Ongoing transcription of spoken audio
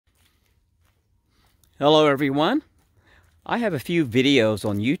Hello everyone. I have a few videos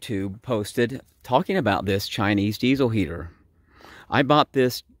on YouTube posted talking about this Chinese diesel heater. I bought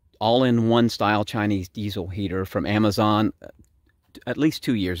this all-in-one style Chinese diesel heater from Amazon at least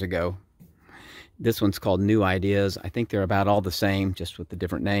 2 years ago. This one's called New Ideas. I think they're about all the same, just with a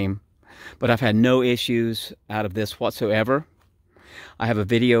different name. But I've had no issues out of this whatsoever. I have a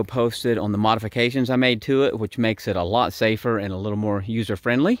video posted on the modifications I made to it, which makes it a lot safer and a little more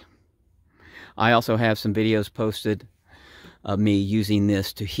user-friendly. I also have some videos posted of me using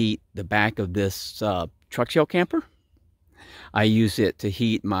this to heat the back of this truck shell camper. I use it to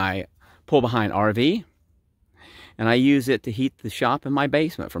heat my pull-behind RV, and I use it to heat the shop in my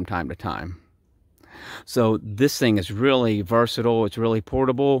basement from time to time. So this thing is really versatile, it's really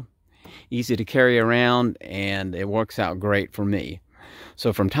portable, easy to carry around, and it works out great for me.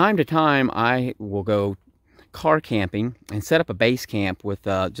 So from time to time, I will go car camping and set up a base camp with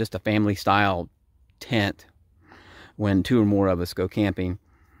just a family style tent when 2 or more of us go camping.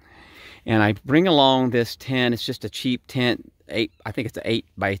 And I bring along this tent. It's just a cheap tent. I think it's an 8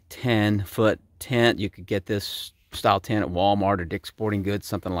 by 10 foot tent. You could get this style tent at Walmart or Dick's Sporting Goods,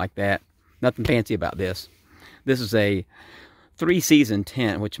 something like that. Nothing fancy about this. This is a 3-season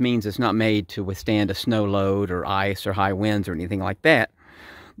tent, which means it's not made to withstand a snow load or ice or high winds or anything like that.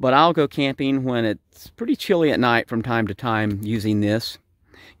 But I'll go camping when it's pretty chilly at night from time to time using this.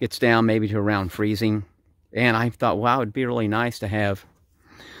 Gets down maybe to around freezing. And I thought, wow, it'd be really nice to have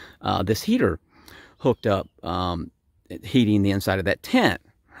this heater hooked up, heating the inside of that tent.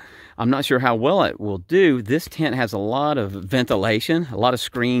 I'm not sure how well it will do. This tent has a lot of ventilation, a lot of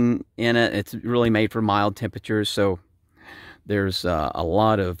screen in it. It's really made for mild temperatures, so there's a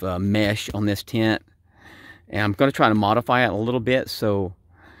lot of mesh on this tent. And I'm going to try to modify it a little bit so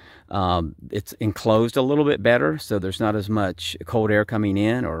it's enclosed a little bit better, so there's not as much cold air coming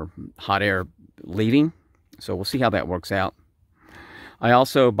in or hot air leaving. So we'll see how that works out. I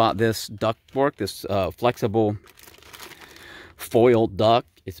also bought this ductwork, this flexible foil duct.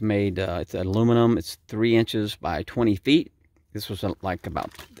 It's made, it's aluminum. It's 3 inches by 20 feet. This was like about,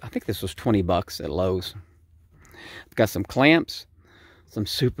 I think this was 20 bucks at Lowe's. I've got some clamps, some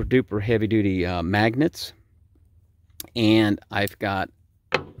super duper heavy duty magnets, and I've got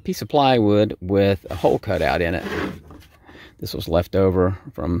a piece of plywood with a hole cut out in it. This was left over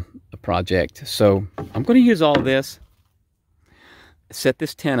from a project. So I'm going to use all this, set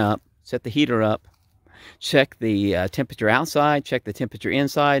this tent up, set the heater up, check the temperature outside, check the temperature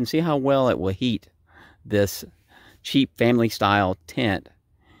inside, and see how well it will heat this cheap family style tent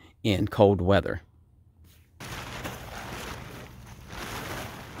in cold weather.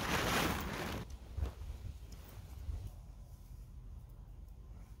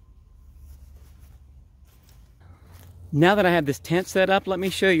 Now that I have this tent set up, let me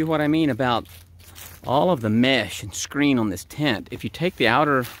show you what I mean about all of the mesh and screen on this tent. If you take the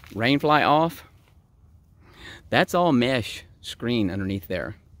outer rainfly off, that's all mesh screen underneath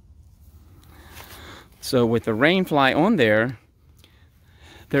there. So with the rainfly on there,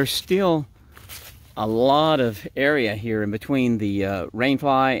 there's still a lot of area here in between the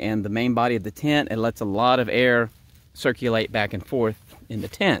rainfly and the main body of the tent. It lets a lot of air circulate back and forth in the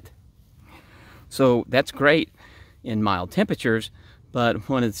tent. So that's great in mild temperatures, but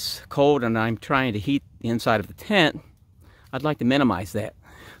when it's cold and I'm trying to heat the inside of the tent, I'd like to minimize that.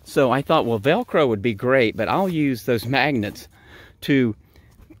 So I thought, well, Velcro would be great, but I'll use those magnets to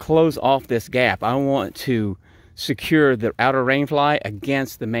close off this gap. I want to secure the outer rainfly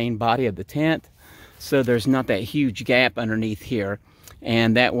against the main body of the tent, so there's not that huge gap underneath here.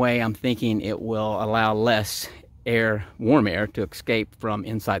 And that way I'm thinking it will allow less air, warm air, to escape from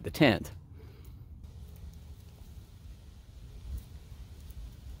inside the tent.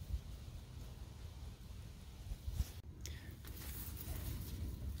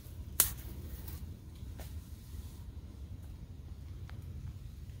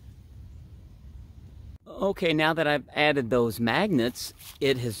 Okay, now that I've added those magnets,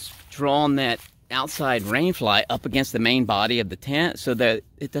 it has drawn that outside rainfly up against the main body of the tent so that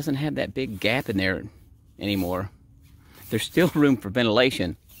it doesn't have that big gap in there anymore. There's still room for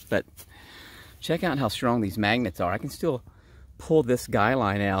ventilation, but check out how strong these magnets are. I can still pull this guy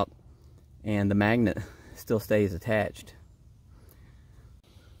line out and the magnet still stays attached.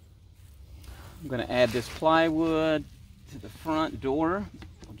 I'm going to add this plywood to the front door.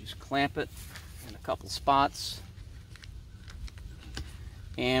 I'll just clamp it in a couple spots.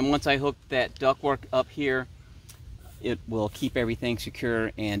 And once I hook that ductwork up here, it will keep everything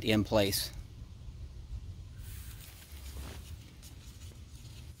secure and in place.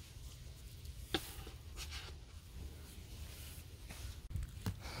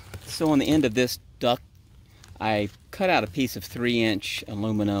 So on the end of this duct I cut out a piece of 3-inch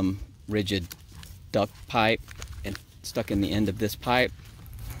aluminum rigid duct pipe and stuck in the end of this pipe,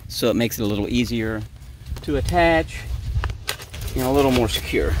 so it makes it a little easier to attach and a little more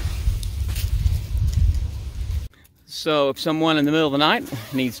secure. So if someone in the middle of the night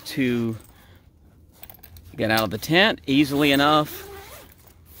needs to get out of the tent easily enough,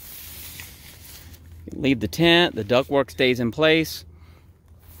 leave the tent, the ductwork stays in place.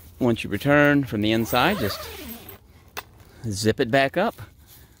 Once you return from the inside, just zip it back up,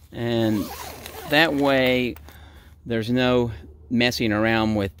 and that way there's no messing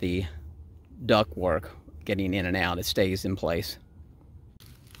around with the ductwork getting in and out. It stays in place.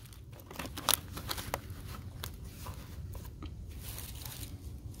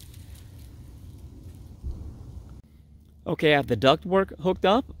 Okay, I have the ductwork hooked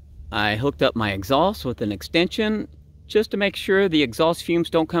up. I hooked up my exhaust with an extension just to make sure the exhaust fumes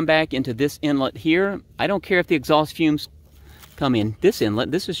don't come back into this inlet here. I don't care if the exhaust fumes come in this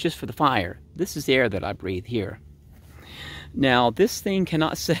inlet. This is just for the fire. This is the air that I breathe here. Now, this thing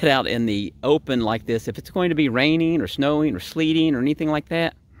cannot set out in the open like this. If it's going to be raining or snowing or sleeting or anything like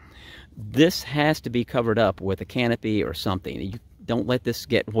that, this has to be covered up with a canopy or something. You don't let this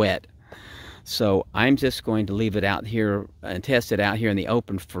get wet. So I'm just going to leave it out here and test it out here in the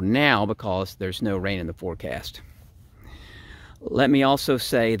open for now because there's no rain in the forecast. Let me also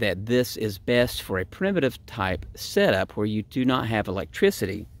say that this is best for a primitive type setup where you do not have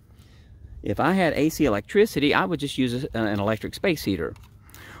electricity. If I had AC electricity, I would just use an electric space heater.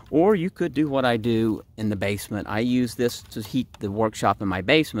 Or you could do what I do in the basement. I use this to heat the workshop in my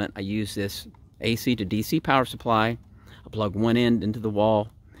basement. I use this AC to DC power supply. I plug one end into the wall,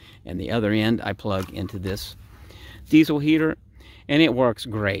 and the other end I plug into this diesel heater, and it works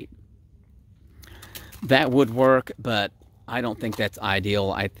great. That would work, but I don't think that's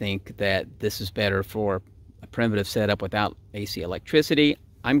ideal. I think that this is better for a primitive setup without AC electricity.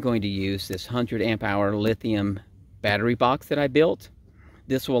 I'm going to use this 100 amp hour lithium battery box that I built.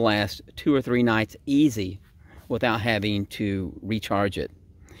 This will last 2 or 3 nights easy without having to recharge it.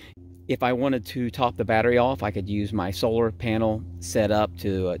 If I wanted to top the battery off, I could use my solar panel set up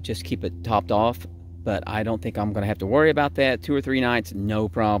to just keep it topped off, but I don't think I'm going to have to worry about that. 2 or 3 nights, no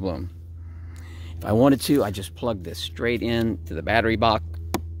problem. If I wanted to, I just plug this straight in to the battery box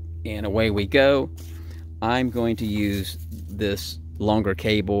and away we go. I'm going to use this longer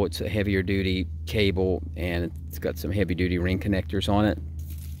cable. It's a heavier duty cable and it's got some heavy duty ring connectors on it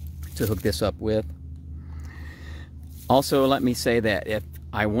to hook this up with. Also, let me say that if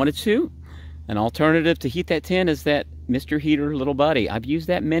I wanted to, an alternative to heat that tent is that Mr. Heater little buddy. I've used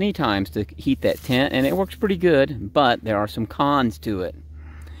that many times to heat that tent and it works pretty good, but there are some cons to it.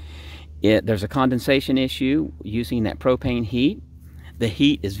 There's a condensation issue using that propane heat. The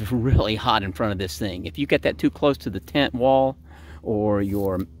heat is really hot in front of this thing. If you get that too close to the tent wall or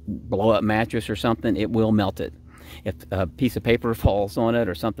your blow-up mattress or something, it will melt it. If a piece of paper falls on it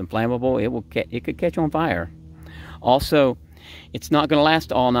or something flammable, it could catch on fire. Also, it's not going to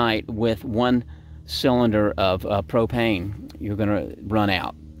last all night with one cylinder of propane. You're going to run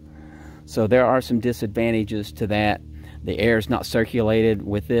out. So there are some disadvantages to that. The air is not circulated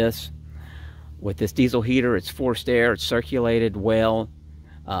with this. With this diesel heater, it's forced air, it's circulated well.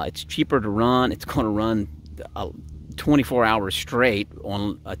 It's cheaper to run. It's going to run 24 hours straight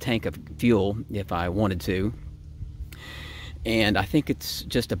on a tank of fuel if I wanted to. And I think it's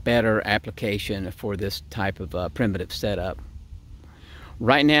just a better application for this type of primitive setup.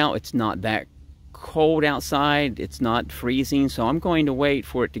 Right now, it's not that cold outside. It's not freezing, so I'm going to wait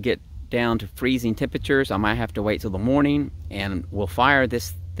for it to get down to freezing temperatures. I might have to wait till the morning, and we'll fire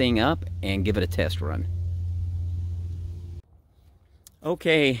this thing up and give it a test run.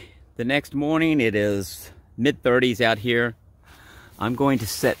 Okay, the next morning, it is mid-30s out here. I'm going to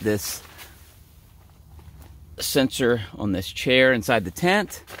set this sensor on this chair inside the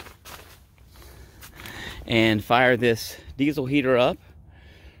tent and fire this diesel heater up.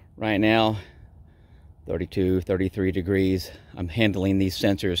 Right now, 32, 33 degrees. I'm handling these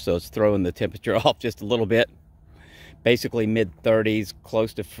sensors, so it's throwing the temperature off just a little bit. Basically mid-30s,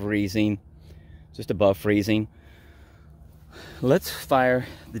 close to freezing, just above freezing. Let's fire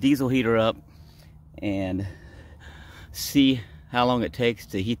the diesel heater up and see how long it takes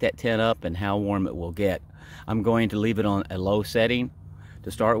to heat that tent up and how warm it will get. I'm going to leave it on a low setting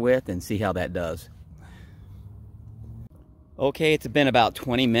to start with and see how that does. Okay, it's been about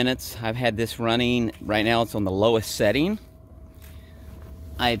 20 minutes. I've had this running. Right now it's on the lowest setting.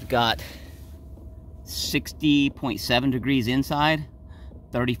 I've got 60.7 degrees inside,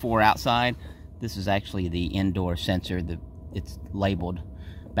 34 outside. This is actually the indoor sensor. It's labeled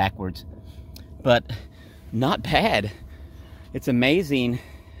backwards. But not bad. It's amazing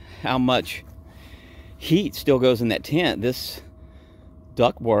how much heat still goes in that tent. This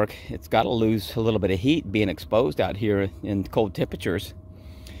ductwork, it's got to lose a little bit of heat being exposed out here in cold temperatures.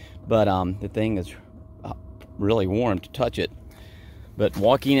 But the thing is really warm to touch it. But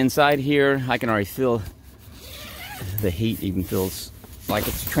walking inside here, I can already feel the heat. Even feels like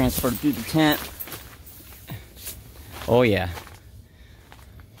it's transferred through the tent. Oh yeah,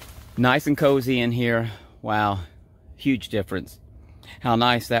 nice and cozy in here. Wow, huge difference. How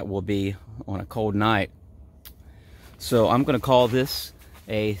nice that will be on a cold night. So I'm going to call this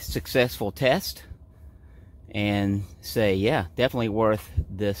a successful test and say, yeah, definitely worth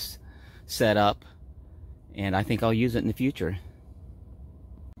this setup, and I think I'll use it in the future.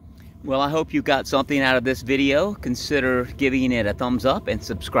 Well, I hope you got something out of this video. Consider giving it a thumbs up and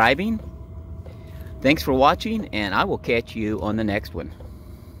subscribing. Thanks for watching, and I will catch you on the next one.